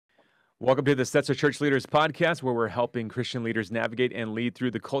Welcome to the Stetzer ChurchLeaders Podcast, where we're helping Christian leaders navigate and lead through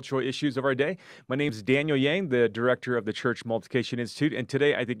the cultural issues of our day. My name is Daniel Yang, the director of the Church Multiplication Institute, and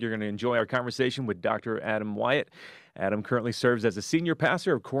today I think you're going to enjoy our conversation with Dr. Adam Wyatt. Adam currently serves as a senior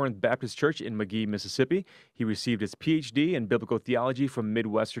pastor of Corinth Baptist Church in Magee, Mississippi. He received his PhD in biblical theology from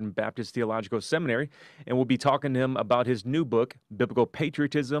Midwestern Baptist Theological Seminary, and we'll be talking to him about his new book, Biblical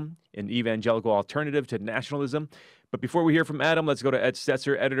Patriotism, an Evangelical Alternative to Nationalism. But before we hear from Adam, let's go to Ed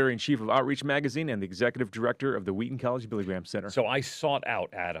Stetzer, editor-in-chief of Outreach Magazine and the executive director of the Wheaton College Billy Graham Center. So I sought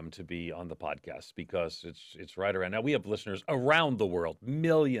out Adam to be on the podcast because it's right around now. We have listeners around the world,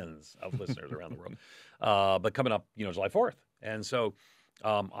 millions of listeners around the world. But coming up, July 4th. And so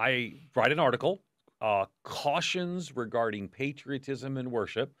I write an article, Cautions Regarding Patriotism and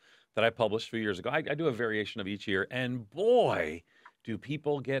Worship, that I published a few years ago. I do a variation of each year, and boy, do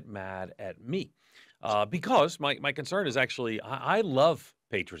people get mad at me. Because my concern is actually, I love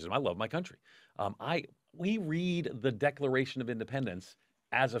patriotism. I love my country. We read the Declaration of Independence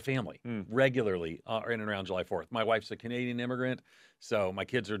as a family regularly in and around July 4th. My wife's a Canadian immigrant, so my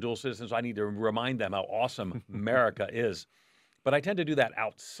kids are dual citizens. So I need to remind them how awesome America is. But I tend to do that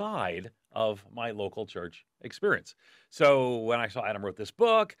outside of my local church experience. So when I saw Adam wrote this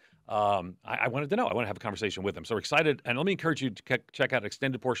book, I wanted to know. I want to have a conversation with him. So we're excited. And let me encourage you to check out an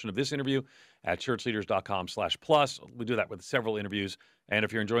extended portion of this interview at ChurchLeaders.com/plus. We do that with several interviews. And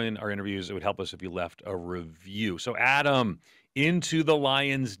if you're enjoying our interviews, it would help us if you left a review. So Adam, into the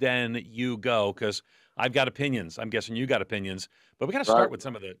lion's den you go, because I've got opinions. I'm guessing you got opinions. But we got to start with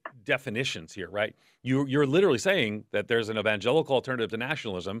some of the definitions here, right? You're literally saying that there's an evangelical alternative to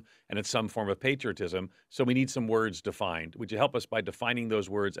nationalism, and it's some form of patriotism. So we need some words defined. Would you help us by defining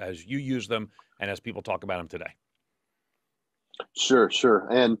those words as you use them and as people talk about them today? Sure.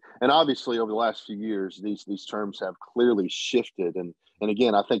 And obviously over the last few years, these terms have clearly shifted. And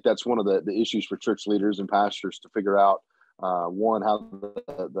again, I think that's one of the issues for church leaders and pastors to figure out. One, how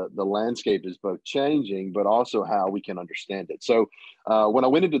the landscape is both changing, but also how we can understand it. So when I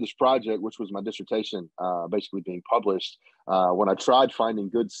went into this project, which was my dissertation basically being published, when I tried finding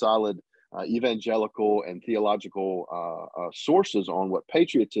good, solid evangelical and theological sources on what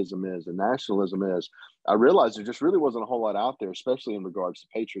patriotism is and nationalism is, I realized there just really wasn't a whole lot out there, especially in regards to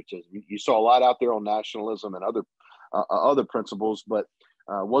patriotism. You saw a lot out there on nationalism and other principles, but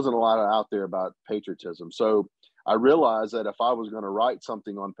wasn't a lot out there about patriotism. So I realized that if I was going to write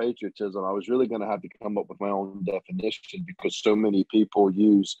something on patriotism, I was really going to have to come up with my own definition, because so many people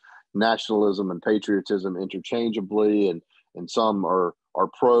use nationalism and patriotism interchangeably, and some are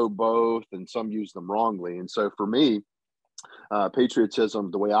pro both, and some use them wrongly. And so for me,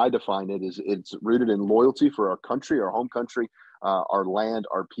 patriotism, the way I define it, is it's rooted in loyalty for our country, our home country, our land,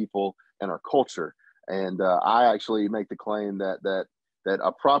 our people, and our culture. And I actually make the claim that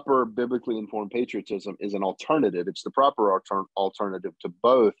a proper biblically informed patriotism is an alternative. It's the proper alternative to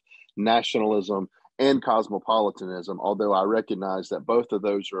both nationalism and cosmopolitanism, although I recognize that both of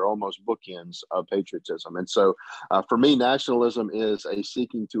those are almost bookends of patriotism. And so for me, nationalism is a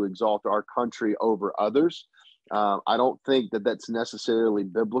seeking to exalt our country over others. I don't think that that's necessarily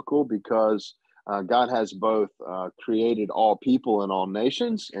biblical, because God has both created all people and all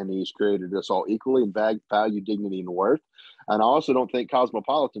nations, and he's created us all equally in value, dignity, and worth. And I also don't think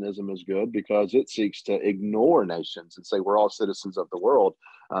cosmopolitanism is good, because it seeks to ignore nations and say we're all citizens of the world,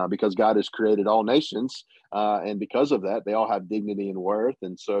 because God has created all nations. And because of that, they all have dignity and worth.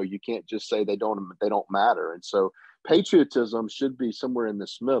 And so you can't just say they don't matter. And so patriotism should be somewhere in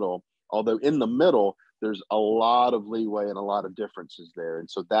this middle, although in the middle, there's a lot of leeway and a lot of differences there. And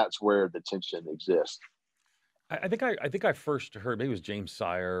so that's where the tension exists. I think I first heard, maybe it was James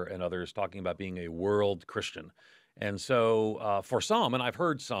Sire and others, talking about being a world Christian. And so for some, and I've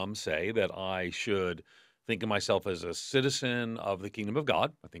heard some say that I should think of myself as a citizen of the kingdom of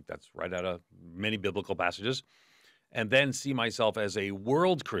God. I think that's right out of many biblical passages. And then see myself as a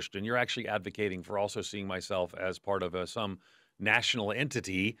world Christian. You're actually advocating for also seeing myself as part of some national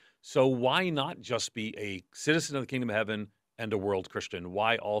entity. So why not just be a citizen of the kingdom of heaven and a world Christian?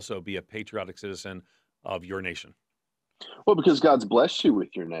 Why also be a patriotic citizen of your nation? Well, because God's blessed you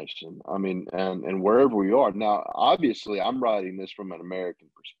with your nation. I mean, and wherever you are. Now, obviously, I'm writing this from an American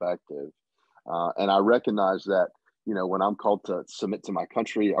perspective. And I recognize that, when I'm called to submit to my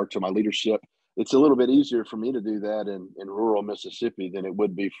country or to my leadership, it's a little bit easier for me to do that in rural Mississippi than it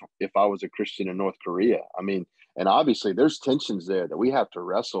would be if I was a Christian in North Korea. I mean, and obviously there's tensions there that we have to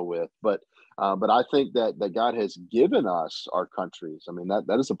wrestle with. But I think that God has given us our countries. I mean,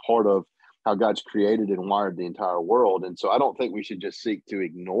 that is a part of how God's created and wired the entire world. And so I don't think we should just seek to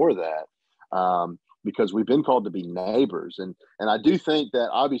ignore that, because we've been called to be neighbors. And I do think that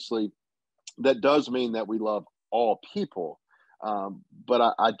obviously that does mean that we love all people.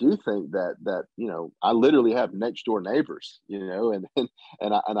 But I do think that I literally have next door neighbors, and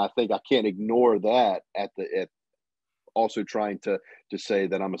I think I can't ignore that at also trying to say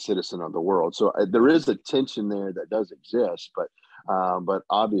that I'm a citizen of the world. So there is a tension there that does exist, but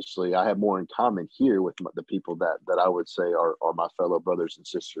obviously I have more in common here with the people that I would say are my fellow brothers and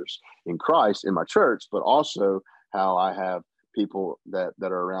sisters in Christ in my church, but also how I have people that are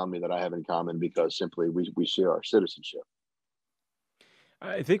around me that I have in common because simply we share our citizenship.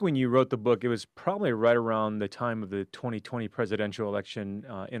 I think when you wrote the book, it was probably right around the time of the 2020 presidential election,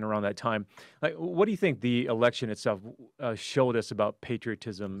 in around that time. Like, what do you think the election itself showed us about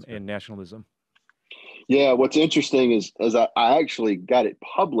patriotism and nationalism? Yeah, what's interesting is I actually got it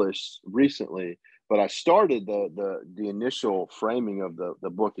published recently, but I started the initial framing of the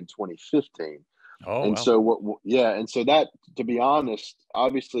book in 2015. Oh, And wow. so and so that, to be honest,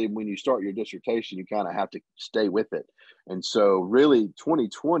 obviously when you start your dissertation, you kind of have to stay with it. And so really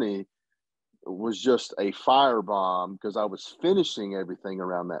 2020 was just a firebomb because I was finishing everything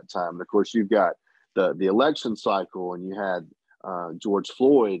around that time. And of course, you've got the election cycle, and you had George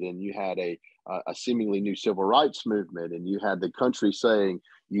Floyd, and you had a seemingly new civil rights movement, and you had the country saying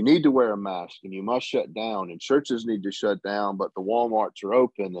you need to wear a mask and you must shut down, and churches need to shut down, but the Walmarts are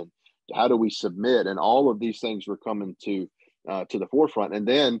open, and how do we submit? And all of these things were coming to the forefront. And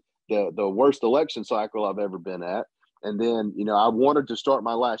then the worst election cycle I've ever been at. And then, I wanted to start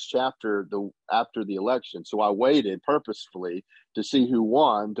my last chapter after the election. So I waited purposefully to see who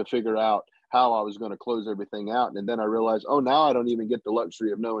won to figure out how I was going to close everything out. And then I realized, now I don't even get the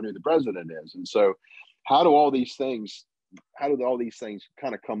luxury of knowing who the president is. And so how do all these things kind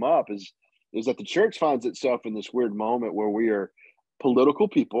of come up is that the church finds itself in this weird moment where we are political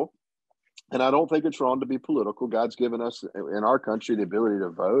people. And I don't think it's wrong to be political. God's given us in our country the ability to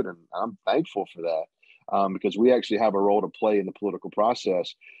vote, and I'm thankful for that. Because we actually have a role to play in the political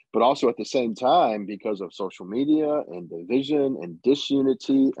process, but also at the same time, because of social media and division and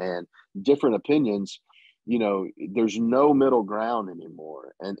disunity and different opinions, there's no middle ground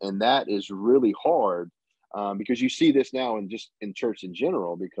anymore. And that is really hard because you see this now in church in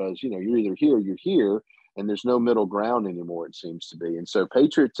general, because, you're either here or you're here, and there's no middle ground anymore, it seems to be. And so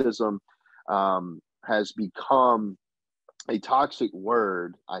patriotism has become a toxic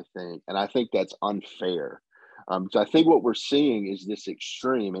word, I think, and I think that's unfair. So I think what we're seeing is this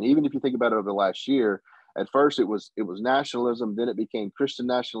extreme, and even if you think about it over the last year, at first it was nationalism, then it became Christian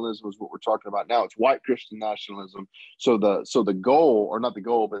nationalism, is what we're talking about now. It's white Christian nationalism. So the goal, or not the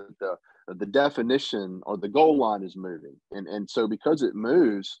goal, but the definition or the goal line is moving, and so because it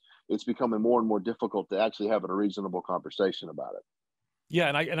moves, it's becoming more and more difficult to actually have a reasonable conversation about it. Yeah,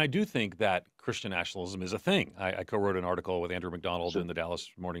 and I do think that Christian nationalism is a thing. I co-wrote an article with Andrew McDonald in the Dallas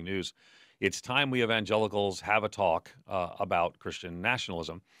Morning News. It's time we evangelicals have a talk about Christian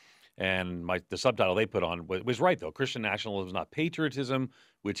nationalism. And the subtitle they put on was right, though. Christian nationalism is not patriotism,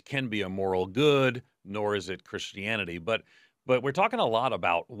 which can be a moral good, nor is it Christianity. But we're talking a lot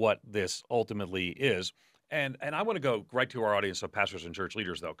about what this ultimately is. And I want to go right to our audience of pastors and church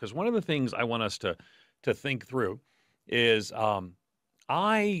leaders, though, because one of the things I want us to think through is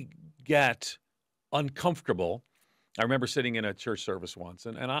I get uncomfortable. I remember sitting in a church service once,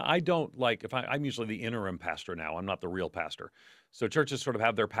 and I don't like, I'm usually the interim pastor now. I'm not the real pastor. So churches sort of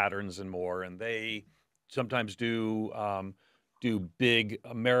have their patterns and more, and they sometimes do big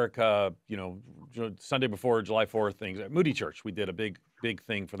America, Sunday before July 4th things. At Moody Church, we did a big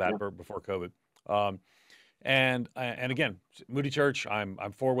thing for that before COVID. And again, Moody Church, I'm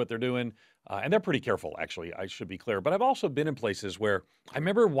for what they're doing. And they're pretty careful, actually, I should be clear. But I've also been in places where I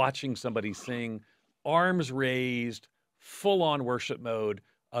remember watching somebody sing, arms raised, full-on worship mode,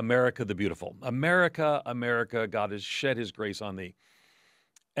 America the Beautiful. America, America, God has shed his grace on thee.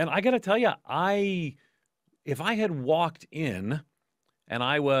 And I got to tell you, if I had walked in and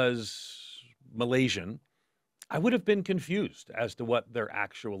I was Malaysian, I would have been confused as to what they're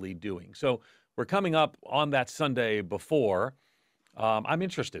actually doing. So we're coming up on that Sunday before. I'm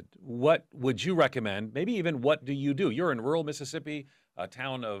interested. What would you recommend? Maybe even what do you do? You're in rural Mississippi, a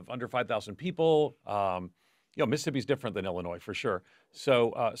town of under 5,000 people. Mississippi's different than Illinois for sure.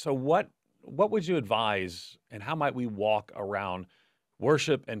 So what would you advise, and how might we walk around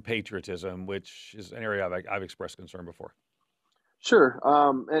worship and patriotism, which is an area I've expressed concern before? Sure.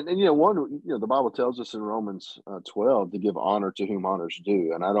 The Bible tells us in Romans 12 to give honor to whom honors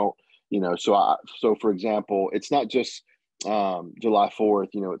due. And I don't, so for example, it's not just July 4th,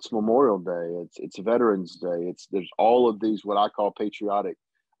 it's Memorial Day, it's Veterans Day. There's all of these, what I call patriotic,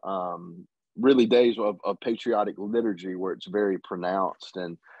 really days of patriotic liturgy where it's very pronounced.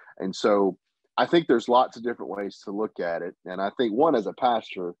 And so I think there's lots of different ways to look at it. And I think one, as a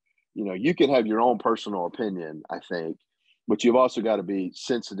pastor, you can have your own personal opinion, I think, but you've also got to be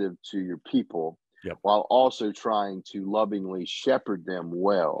sensitive to your people. Yep. While also trying to lovingly shepherd them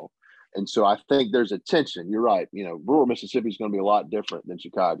well. And so I think there's a tension. You're right. Rural Mississippi is going to be a lot different than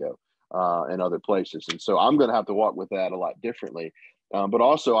Chicago and other places. And so I'm going to have to walk with that a lot differently. But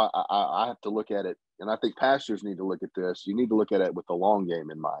also I have to look at it, and I think pastors need to look at this. You need to look at it with the long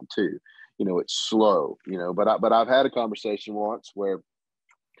game in mind too. It's slow, but I've had a conversation once where,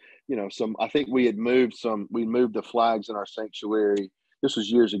 I think we moved the flags in our sanctuary. This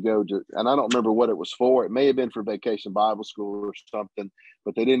was years ago, and I don't remember what it was for. It may have been for Vacation Bible School or something,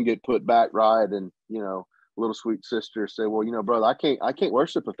 but they didn't get put back right. And, little sweet sister said, well, brother, I can't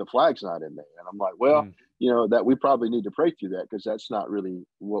worship if the flag's not in there. And I'm like, well, that we probably need to pray through that, because that's not really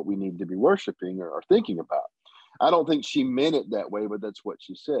what we need to be worshiping or thinking about. I don't think she meant it that way, but that's what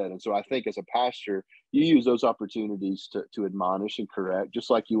she said. And so I think as a pastor, you use those opportunities to admonish and correct, just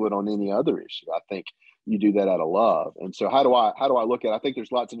like you would on any other issue. I think you do that out of love. And so how do I look at it? I think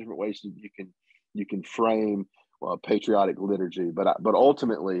there's lots of different ways you can frame patriotic liturgy, but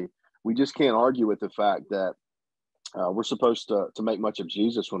ultimately we just can't argue with the fact that we're supposed to make much of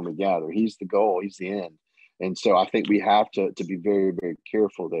Jesus when we gather. He's the goal. He's the end. And so I think we have to be very, very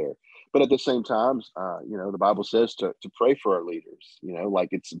careful there. But at the same time, the Bible says to pray for our leaders, like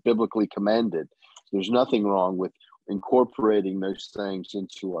it's biblically commanded. There's nothing wrong with incorporating those things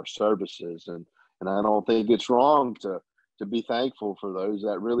into our services. And I don't think it's wrong to be thankful for those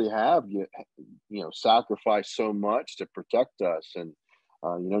that really have, sacrificed so much to protect us. And,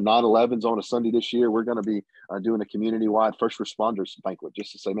 9/11's on a Sunday this year. We're going to be doing a community-wide first responders banquet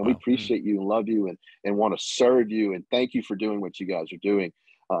just to say, man, we appreciate you and love you and want to serve you. And thank you for doing what you guys are doing.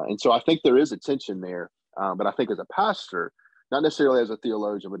 And so I think there is a tension there. But I think as a pastor, not necessarily as a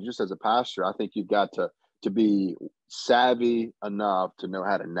theologian, but just as a pastor, I think you've got to be savvy enough to know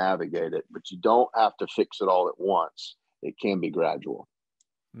how to navigate it, but you don't have to fix it all at once. It can be gradual.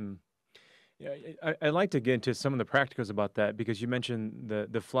 Yeah, I'd like to get into some of the practicals about that, because you mentioned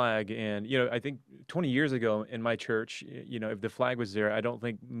the flag. And, I think 20 years ago in my church, if the flag was there, I don't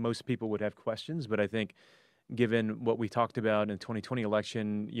think most people would have questions. But I think given what we talked about in the 2020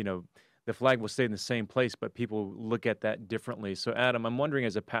 election, the flag will stay in the same place, but people look at that differently. So, Adam, I'm wondering,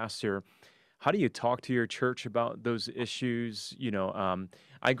 as a pastor, how do you talk to your church about those issues?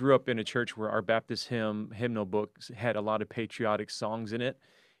 I grew up in a church where our Baptist hymnal books had a lot of patriotic songs in it.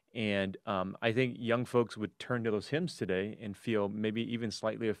 And I think young folks would turn to those hymns today and feel maybe even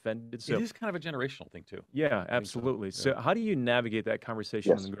slightly offended. So it is kind of a generational thing too. Yeah, absolutely. So how do you navigate that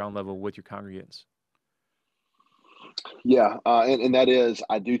conversation on the ground level with your congregants? Yeah, and that is,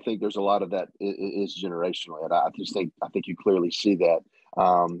 I do think there's a lot of that is generational, and I think you clearly see that.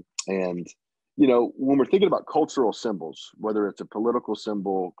 And when we're thinking about cultural symbols, whether it's a political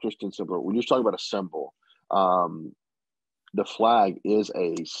symbol, Christian symbol, when you're talking about a symbol, the flag is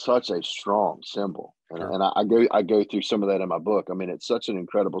such a strong symbol, and I go through some of that in my book. I mean, it's such an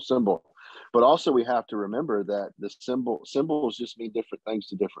incredible symbol, but also we have to remember that the symbols just mean different things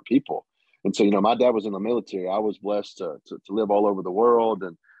to different people. And so, my dad was in the military. I was blessed to live all over the world.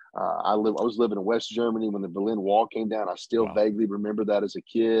 And I was living in West Germany when the Berlin Wall came down. I still vaguely remember that as a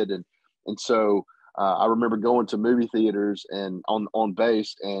kid. And so I remember going to movie theaters and on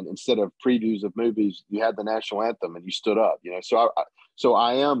base, and instead of previews of movies, you had the national anthem and you stood up, So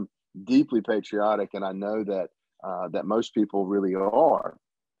I am deeply patriotic, and I know that most people really are.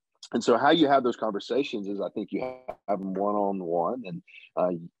 And so how you have those conversations is, I think you have them one-on-one. And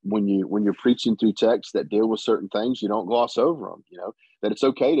when you're preaching through texts that deal with certain things, you don't gloss over them, that it's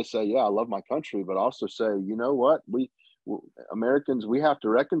okay to say, yeah, I love my country, but also say, you know what, Americans, we have to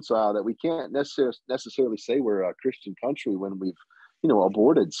reconcile that we can't necessarily say we're a Christian country when we've,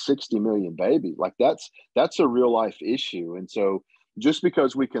 aborted 60 million babies. Like that's a real life issue. And so just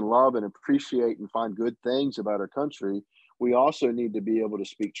because we can love and appreciate and find good things about our country, we also need to be able to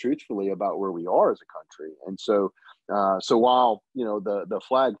speak truthfully about where we are as a country. And so while, the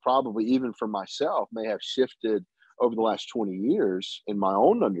flag probably, even for myself, may have shifted over the last 20 years in my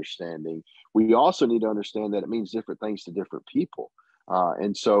own understanding, we also need to understand that it means different things to different people.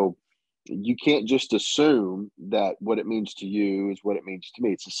 And so you can't just assume that what it means to you is what it means to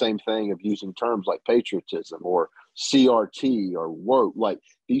me. It's the same thing of using terms like patriotism or CRT or woke. Like,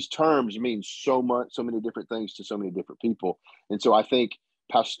 these terms mean so many different things to so many different people. And so I think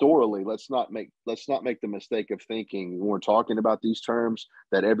pastorally, let's not make the mistake of thinking when we're talking about these terms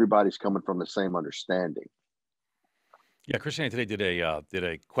that everybody's coming from the same understanding. Yeah, Christianity Today did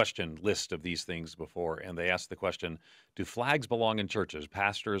a question list of these things before, and they asked the question: do flags belong in churches?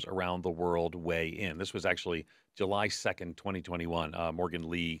 Pastors around the world weigh in. This was actually July 2nd, 2021. Morgan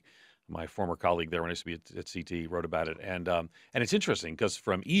Lee, my former colleague there when I used to be at CT, wrote about it, and it's interesting because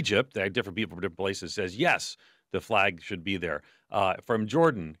from Egypt, different people from different places says yes, the flag should be there. From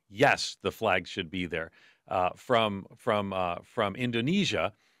Jordan, yes, the flag should be there. From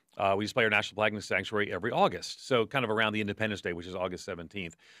Indonesia. We display our national flag in the sanctuary every August, so kind of around the Independence Day, which is August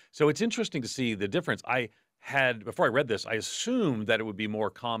 17th. So it's interesting to see the difference. Before I read this, I assumed that it would be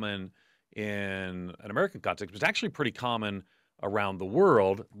more common in an American context, but it's actually pretty common around the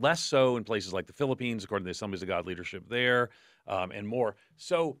world, less so in places like the Philippines, according to the Assemblies of God leadership there, and more.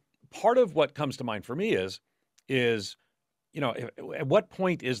 So part of what comes to mind for me is at what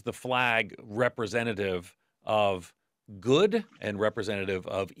point is the flag representative of good and representative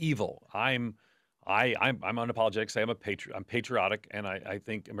of evil? I'm unapologetic. Say I'm a patriot. I'm patriotic, and I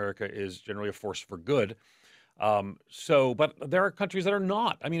think America is generally a force for good. But there are countries that are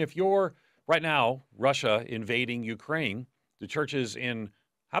not. I mean, if you're right now Russia invading Ukraine,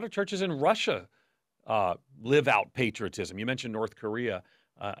 how do churches in Russia live out patriotism? You mentioned North Korea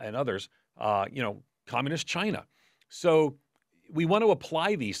and others. Communist China. So we want to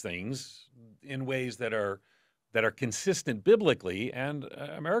apply these things in ways that are consistent biblically, and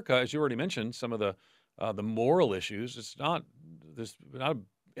America, as you already mentioned, some of the moral issues. There's not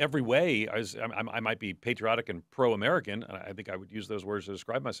every way. I might be patriotic and pro-American, and I think I would use those words to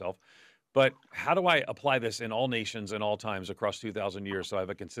describe myself. But how do I apply this in all nations and all times across 2,000 years so I have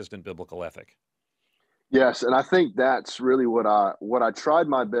a consistent biblical ethic? Yes, and I think that's really what I tried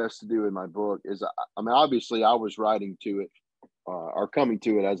my best to do in my book. Is I mean, obviously, I was writing to it or coming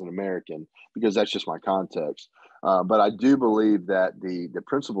to it as an American because that's just my context. But I do believe that the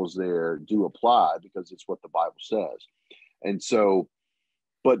principles there do apply because it's what the Bible says. And so,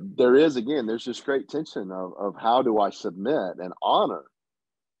 but there's this great tension of how do I submit and honor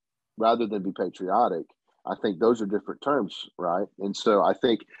rather than be patriotic. I think those are different terms, right? And so I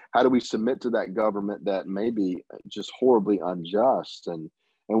think, how do we submit to that government that may be just horribly unjust? And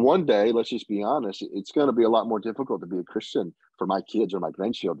one day, let's just be honest, it's going to be a lot more difficult to be a Christian for my kids or my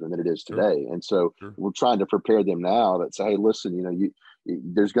grandchildren than it is today. Sure. And so we're trying to prepare them now that say, hey, listen,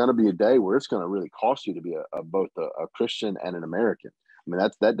 there's going to be a day where it's going to really cost you to be both a Christian and an American. I mean,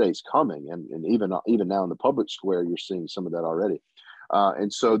 that day's coming. And even now in the public square, you're seeing some of that already.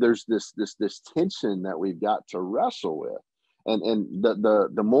 And so there's this tension that we've got to wrestle with. And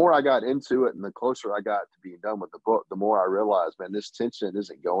the more I got into it and the closer I got to being done with the book, the more I realized, man, this tension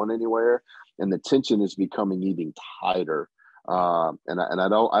isn't going anywhere, and the tension is becoming even tighter. And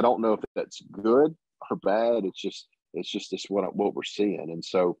I don't know if that's good or bad. It's just this what we're seeing. And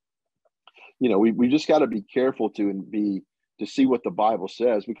so, we just got to be careful to see what the Bible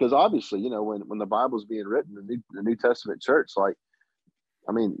says, because obviously, when the Bible's being written, the New Testament church, like,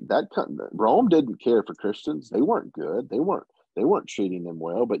 I mean, Rome didn't care for Christians. They weren't good. They weren't treating them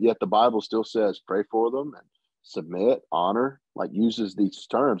well. But yet the Bible still says pray for them and submit, honor, like uses these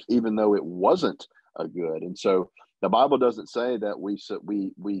terms, even though it wasn't a good. And so the Bible doesn't say that we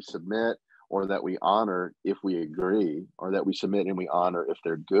submit or that we honor if we agree, or that we submit and we honor if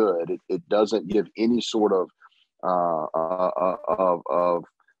they're good. It doesn't give any sort of an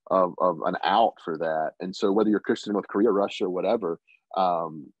out for that. And so whether you're Christian in North Korea, Russia, or whatever,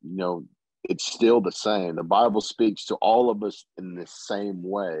 it's still the same. The Bible speaks to all of us in the same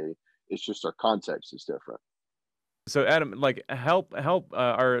way. It's just our context is different. So Adam, like help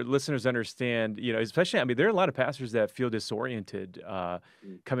our listeners understand, especially, I mean, there are a lot of pastors that feel disoriented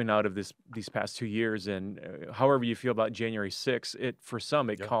coming out of these past 2 years. And however you feel about January 6th, for some,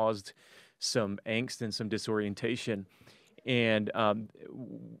 it caused some angst and some disorientation. And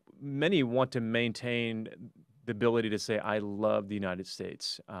many want to maintain the ability to say, I love the United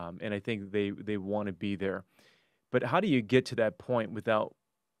States. And I think they want to be there. But how do you get to that point without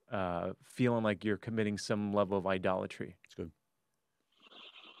feeling like you're committing some level of idolatry? That's good.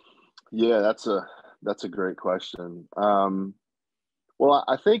 Yeah, that's a great question. Well,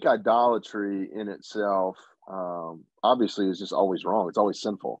 I think idolatry in itself, obviously, is just always wrong. It's always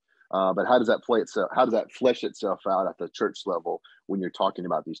sinful. But how does that flesh itself out at the church level when you're talking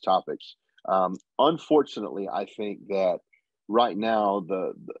about these topics? Unfortunately, I think that right now,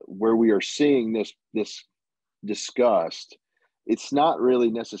 where we are seeing this discussed, it's not really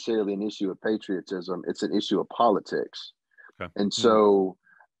necessarily an issue of patriotism. It's an issue of politics. Okay. And so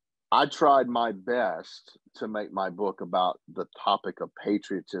I tried my best to make my book about the topic of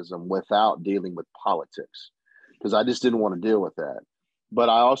patriotism without dealing with politics, because I just didn't want to deal with that. But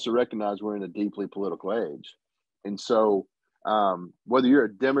I also recognize we're in a deeply political age. And so whether you're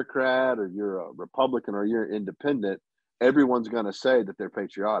a Democrat or you're a Republican or you're independent, everyone's going to say that they're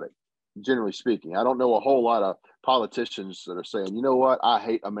patriotic, generally speaking. I don't know a whole lot of politicians that are saying, you know what, I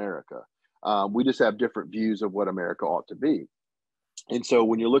hate America. We just have different views of what America ought to be. And so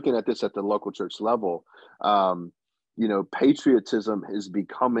when you're looking at this at the local church level, patriotism is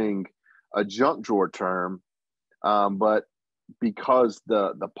becoming a junk drawer term, but because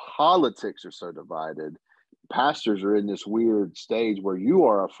the politics are so divided, pastors are in this weird stage where you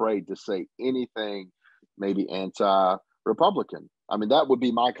are afraid to say anything maybe anti-Republican. I mean, that would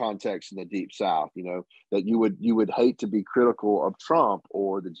be my context in the Deep South, that you would hate to be critical of Trump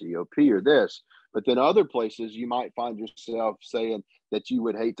or the GOP or this. But then other places you might find yourself saying that you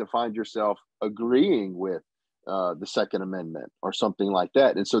would hate to find yourself agreeing with the Second Amendment or something like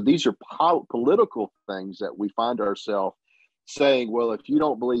that. And so these are political things that we find ourselves saying, well, if you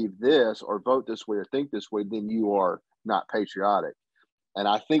don't believe this or vote this way or think this way, then you are not patriotic. And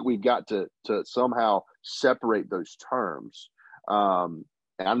I think we've got to somehow separate those terms. And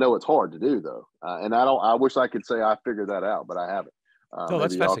I know it's hard to do, though. And I wish I could say I figured that out, but I haven't. No,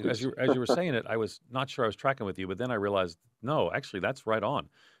 that's fascinating. As you were saying it, I was not sure I was tracking with you, but then I realized, no, actually, that's right on.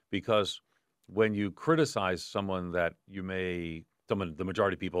 Because when you criticize someone that the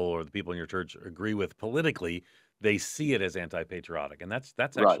majority of people or the people in your church agree with politically, they see it as anti-patriotic. And that's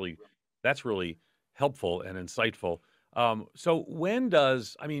actually, that's really helpful and insightful. So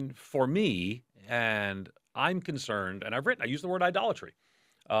for me, and I'm concerned, and I use the word idolatry.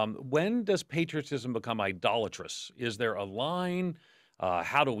 When does patriotism become idolatrous? Is there a line?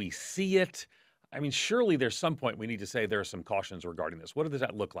 How do we see it? I mean, surely there's some point we need to say there are some cautions regarding this. What does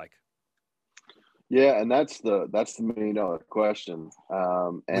that look like? Yeah, and that's the $1 million question.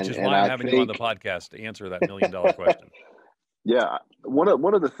 Which is why I'm having you on the podcast to answer that $1 million question. Yeah,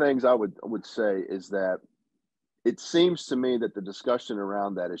 one of the things I would say is that it seems to me that the discussion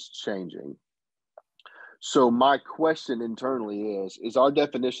around that is changing. So my question internally is our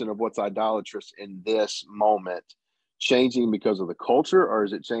definition of what's idolatrous in this moment changing because of the culture, or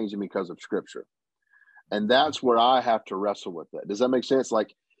is it changing because of Scripture? And that's where I have to wrestle with that. Does that make sense?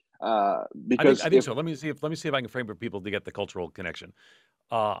 Like, because I think so. Let me see if I can frame for people to get the cultural connection.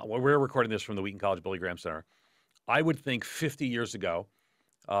 We're recording this from the Wheaton College Billy Graham Center. I would think 50 years ago,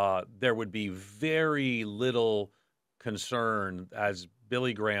 there would be very little concern as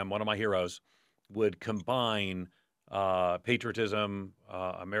Billy Graham, one of my heroes, would combine patriotism,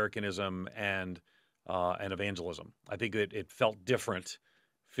 Americanism, and evangelism. I think it felt different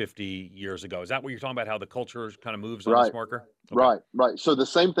 50 years ago. Is that what you're talking about, how the culture kind of moves on this marker? Okay. Right. So the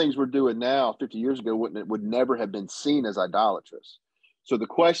same things we're doing now 50 years ago would never have been seen as idolatrous. So the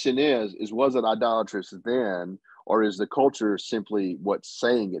question is was it idolatrous then, or is the culture simply what's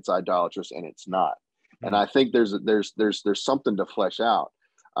saying it's idolatrous and it's not? Mm-hmm. And I think there's something to flesh out.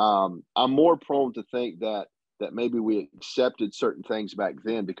 I'm more prone to think that maybe we accepted certain things back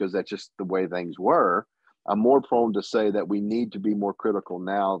then because that's just the way things were. I'm more prone to say that we need to be more critical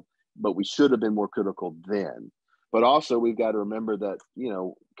now, but we should have been more critical then. But also we've got to remember that,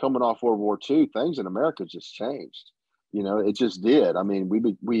 coming off World War II, things in America just changed. It just did. I mean,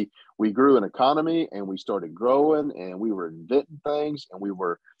 we grew an economy and we started growing and we were inventing things and we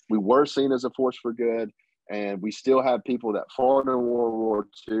were seen as a force for good. And we still have people that fought in World War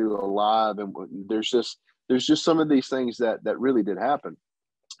II alive. And there's just some of these things that really did happen.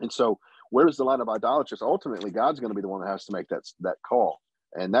 And so where's the line of idolatrous? Ultimately, God's going to be the one that has to make that call.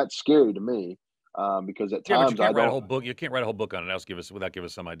 And that's scary to me because at times you can't write a whole book. You can't write a whole book on it without give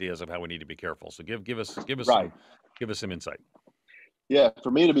us some ideas of how we need to be careful. So give us some insight. Yeah,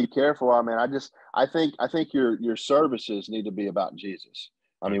 for me to be careful, I mean, I think your services need to be about Jesus.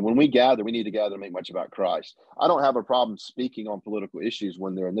 I mean, when we gather, we need to gather to make much about Christ. I don't have a problem speaking on political issues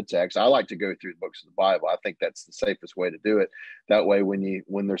when they're in the text. I like to go through the books of the Bible. I think that's the safest way to do it. That way,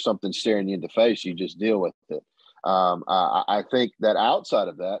 when there's something staring you in the face, you just deal with it. I think that outside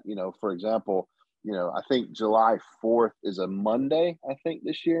of that, for example, I think July 4th is a Monday, I think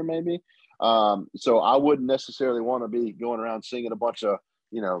this year, maybe. So I wouldn't necessarily want to be going around singing a bunch of,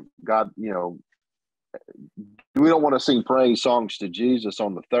 God, we don't want to sing praise songs to Jesus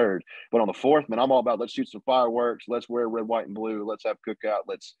on the 3rd, but on the 4th, man, I'm all about let's shoot some fireworks, let's wear red, white, and blue, let's have cookout,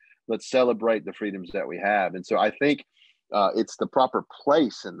 let's celebrate the freedoms that we have. And so I think it's the proper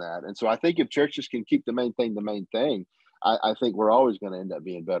place in that. And so I think if churches can keep the main thing, I think we're always going to end up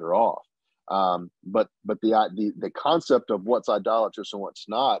being better off. But the concept of what's idolatrous and what's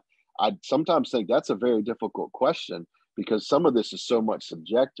not, I sometimes think that's a very difficult question because some of this is so much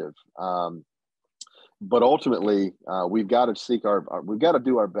subjective. but ultimately, we've got to we've got to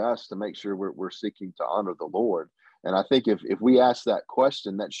do our best to make sure we're seeking to honor the Lord. And I think if we ask that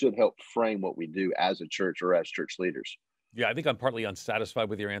question, that should help frame what we do as a church or as church leaders. Yeah, I think I'm partly unsatisfied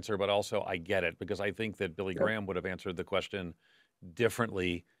with your answer, but also I get it, because I think that Billy Graham would have answered the question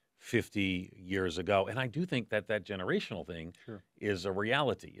differently 50 years ago. And I do think that that generational thing is a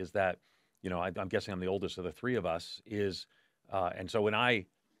reality, is that, I'm guessing I'm the oldest of the three of us, and so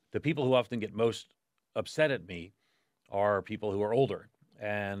the people who often get most upset at me are people who are older.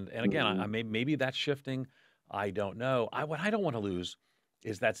 And again, maybe that's shifting. I don't know. What I don't want to lose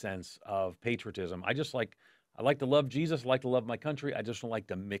is that sense of patriotism. I like to love Jesus. I like to love my country. I just don't like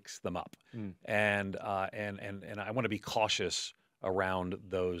to mix them up. And I want to be cautious around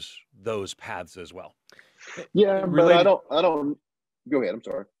those paths as well. Yeah, but I don't. Go ahead. I'm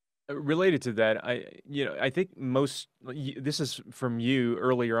sorry. Related to that, I think this is from you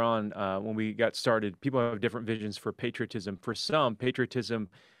earlier on when we got started. People have different visions for patriotism. For some, patriotism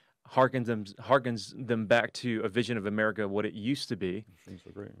harkens them back to a vision of America, what it used to be. Seems so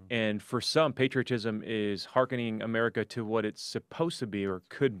great. And for some, patriotism is hearkening America to what it's supposed to be or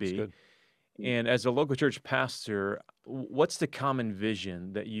could be. And as a local church pastor, what's the common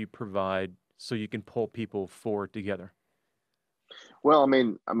vision that you provide so you can pull people forward together? Well, I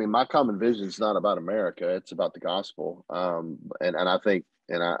mean, my common vision is not about America; it's about the gospel. And I think,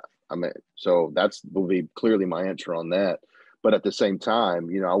 so will be clearly my answer on that. But at the same time,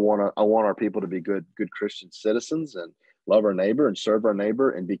 I want our people to be good Christian citizens and love our neighbor and serve our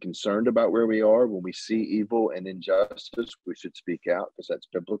neighbor and be concerned about where we are. When we see evil and injustice, we should speak out, because that's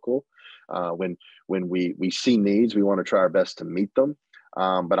biblical. When we see needs, we want to try our best to meet them.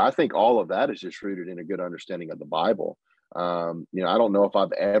 But I think all of that is just rooted in a good understanding of the Bible. I don't know if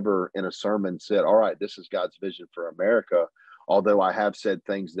I've ever in a sermon said, all right, this is God's vision for America, although I have said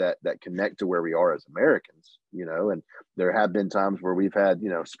things that connect to where we are as Americans, and there have been times where we've had,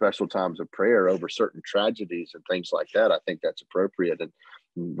 special times of prayer over certain tragedies and things like that. I think that's appropriate. And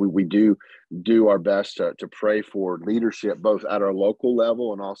we do our best to pray for leadership, both at our local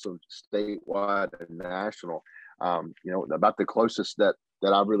level and also statewide and national. About the closest that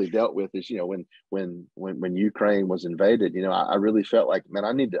I really dealt with is, when Ukraine was invaded, I really felt like, man,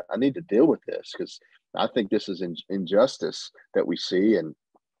 I need to deal with this, because I think this is injustice that we see. And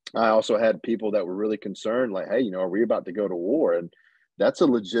I also had people that were really concerned, like, hey, are we about to go to war? And that's a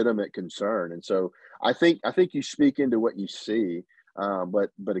legitimate concern. And so I think you speak into what you see.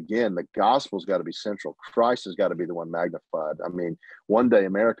 But again, the gospel's got to be central. Christ has got to be the one magnified. I mean, one day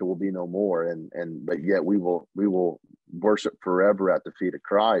America will be no more, but yet we will worship forever at the feet of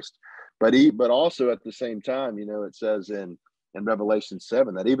Christ. But also at the same time, it says in Revelation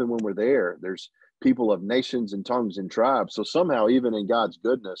 7 that even when we're there, there's people of nations and tongues and tribes. So somehow, even in God's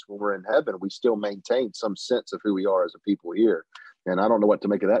goodness, when we're in heaven, we still maintain some sense of who we are as a people here. And I don't know what to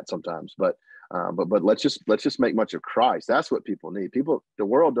make of that sometimes, but let's just make much of Christ. That's what people need. The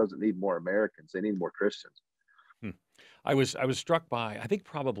world doesn't need more Americans; they need more Christians. I was struck by, I think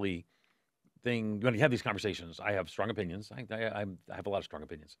probably when you have these conversations, I have strong opinions. I have a lot of strong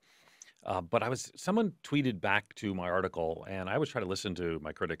opinions. But someone tweeted back to my article, and I always try to listen to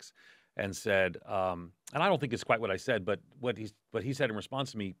my critics, and said, and I don't think it's quite what I said, but what he said in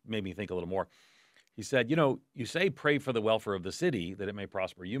response to me made me think a little more. He said, you say pray for the welfare of the city, that it may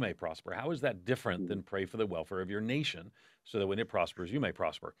prosper, you may prosper. How is that different than pray for the welfare of your nation, so that when it prospers, you may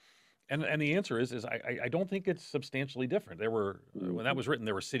prosper? And the answer is I don't think it's substantially different. When that was written,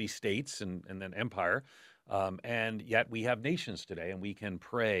 there were city-states and then empire, and yet we have nations today, and we can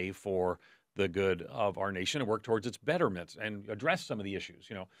pray for the good of our nation and work towards its betterment and address some of the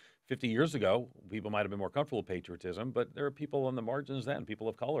issues. 50 years ago, people might have been more comfortable with patriotism, but there are people on the margins then, people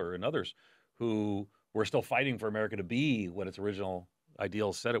of color and others, who were still fighting for America to be what its original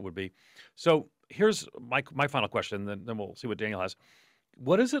ideals said it would be. So here's my final question, then we'll see what Daniel has.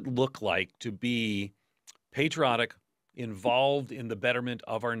 What does it look like to be patriotic, involved in the betterment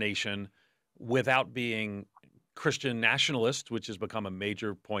of our nation, without being Christian nationalist, which has become a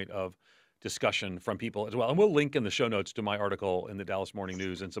major point of discussion from people as well? And we'll link in the show notes to my article in the Dallas Morning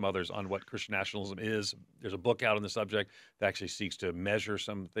News and some others on what Christian nationalism is. There's a book out on the subject that actually seeks to measure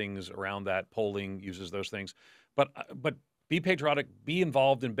some things around that. Polling uses those things. But be patriotic, be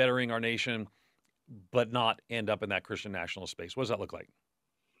involved in bettering our nation, but not end up in that Christian nationalist space. What does that look like?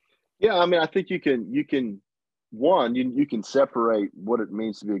 Yeah, I think you can separate what it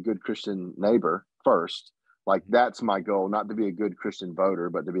means to be a good Christian neighbor first. Like, that's my goal, not to be a good Christian voter,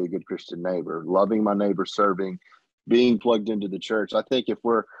 but to be a good Christian neighbor, loving my neighbor, serving, being plugged into the church. I think if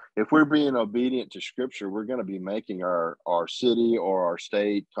we're if we're being obedient to Scripture, we're going to be making our city or our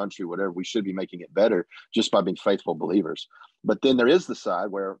state, country, whatever, we should be making it better just by being faithful believers. But then there is the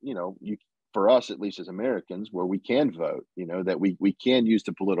side where, for us, at least as Americans, where we can vote, that we can use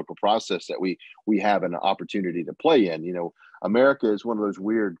the political process that we have an opportunity to play in. America is one of those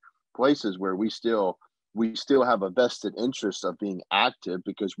weird places where we still have a vested interest of being active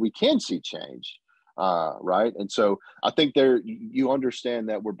because we can see change, right? And so I think you understand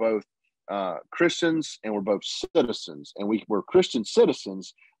that we're both Christians and we're both citizens, and we're Christian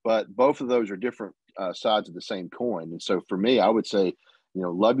citizens, but both of those are different sides of the same coin. And so for me, I would say,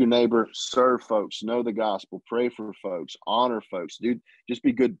 love your neighbor, serve folks, know the gospel, pray for folks, honor folks, dude, just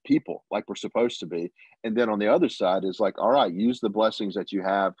be good people like we're supposed to be. And then on the other side is like, all right, use the blessings that you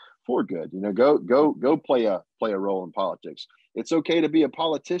have for good. Go play a role in politics. It's okay to be a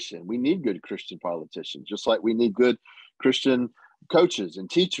politician. We need good Christian politicians, just like we need good Christian coaches and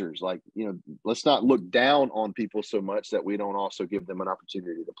teachers. Like, let's not look down on people so much that we don't also give them an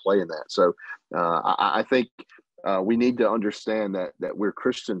opportunity to play in that. So I think we need to understand that we're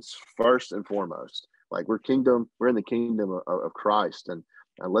Christians first and foremost. Like we're in the kingdom of Christ, and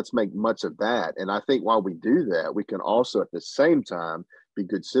let's make much of that. And I think while we do that, we can also at the same time be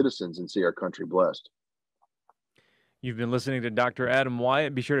good citizens and see our country blessed. You've been listening to Dr. Adam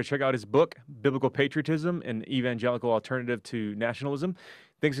Wyatt. Be sure to check out his book, Biblical Patriotism, an Evangelical Alternative to Nationalism.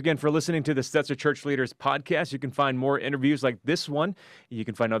 Thanks again for listening to the Stetzer Church Leaders Podcast. You can find more interviews like this one. You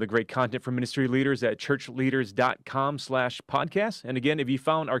can find other great content from ministry leaders at ChurchLeaders.com/podcast. And again, if you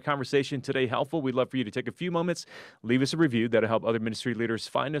found our conversation today helpful, we'd love for you to take a few moments, leave us a review that'll help other ministry leaders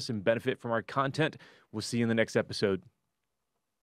find us and benefit from our content. We'll see you in the next episode.